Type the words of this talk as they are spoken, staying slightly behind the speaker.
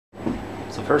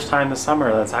It's the first time this summer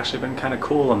that's actually been kind of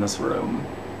cool in this room.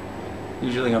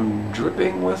 Usually I'm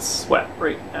dripping with sweat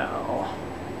right now.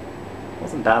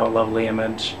 Wasn't that a lovely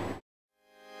image?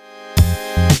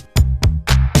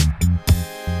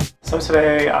 So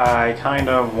today I kind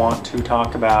of want to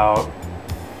talk about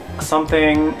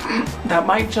something that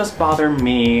might just bother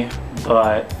me,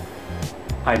 but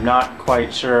I'm not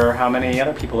quite sure how many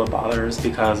other people it bothers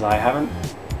because I haven't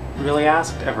really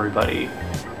asked everybody,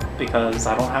 because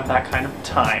I don't have that kind of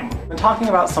time. When talking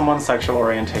about someone's sexual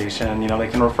orientation, you know, they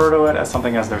can refer to it as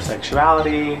something as their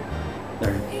sexuality,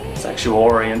 their sexual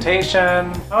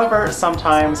orientation. However,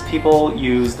 sometimes people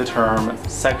use the term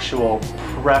sexual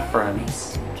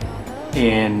preference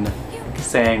in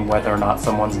saying whether or not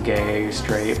someone's gay,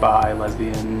 straight, bi,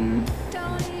 lesbian,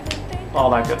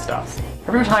 all that good stuff.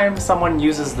 Every time someone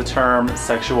uses the term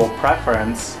sexual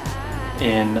preference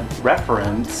in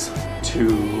reference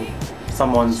to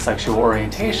someone's sexual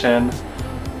orientation,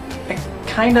 I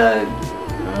kind of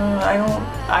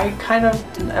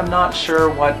am not sure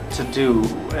what to do,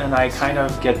 and I kind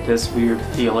of get this weird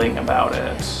feeling about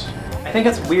it. I think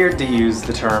it's weird to use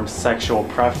the term sexual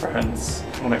preference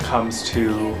when it comes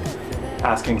to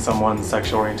asking someone's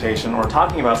sexual orientation or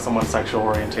talking about someone's sexual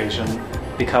orientation,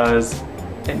 because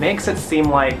it makes it seem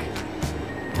like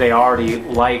they already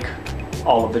like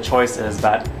all of the choices,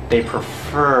 that they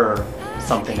prefer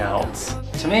something else.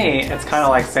 To me, it's kind of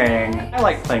like saying, I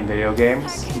like playing video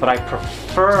games, but I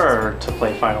prefer to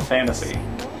play Final Fantasy.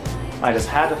 I just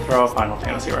had to throw a Final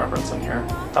Fantasy reference in here.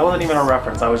 That wasn't even a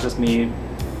reference, that was just me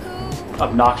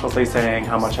obnoxiously saying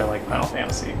how much I like Final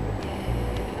Fantasy.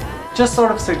 Just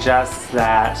sort of suggests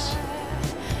that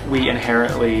we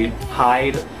inherently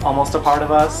hide almost a part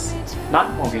of us.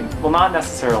 Not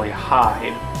necessarily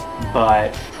hide,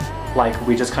 but like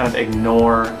we just kind of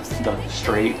ignore the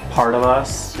straight part of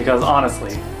us. Because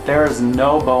honestly, there is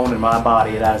no bone in my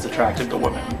body that is attracted to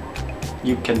women.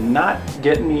 You cannot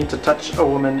get me to touch a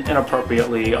woman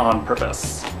inappropriately on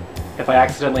purpose. If I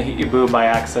accidentally hit your boob by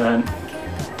accident,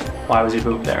 why was your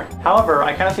boob there? However,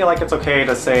 I kind of feel like it's okay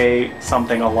to say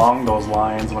something along those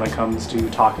lines when it comes to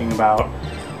talking about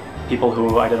people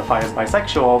who identify as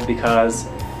bisexual, because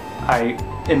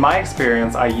in my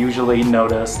experience, I usually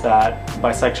notice that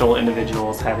bisexual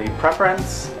individuals have a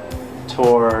preference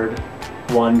toward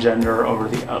one gender over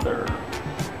the other,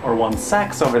 or one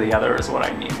sex over the other is what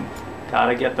I mean.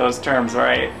 Gotta get those terms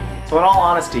right. So in all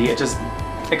honesty, it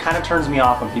kind of turns me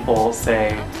off when people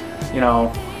say, you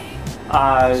know,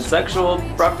 sexual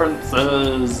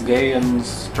preferences, gay and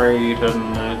straight,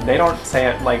 and they don't say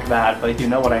it like that, but you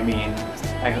know what I mean.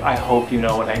 I hope you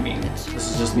know what I mean.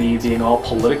 This is just me being all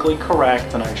politically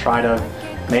correct, and I try to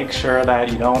make sure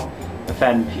that you don't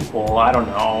offend people. I don't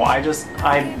know.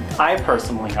 I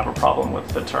personally have a problem with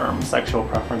the term sexual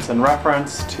preference in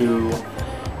reference to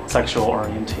sexual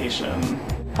orientation.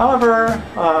 However,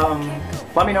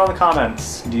 let me know in the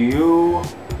comments. Do you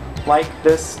like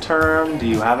this term? Do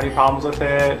you have any problems with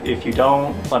it? If you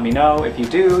don't, let me know. If you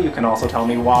do, you can also tell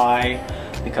me why,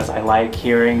 because I like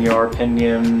hearing your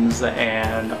opinions,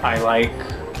 and I like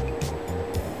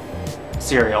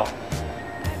cereal.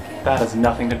 That has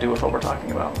nothing to do with what we're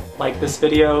talking about. Like this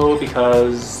video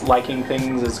because liking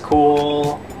things is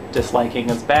cool,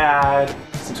 disliking is bad.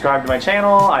 Subscribe to my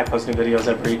channel, I post new videos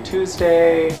every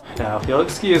Tuesday. Now if you'll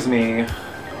excuse me,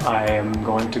 I am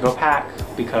going to go pack,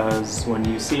 because when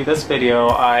you see this video,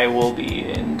 I will be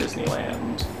in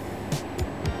Disneyland.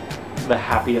 The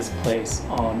happiest place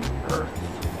on earth.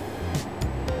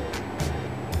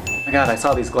 Oh my god, I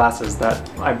saw these glasses that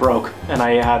I broke, and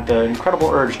I had the incredible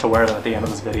urge to wear them at the end of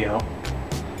this video.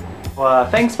 Well,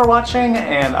 thanks for watching,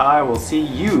 and I will see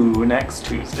you next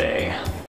Tuesday.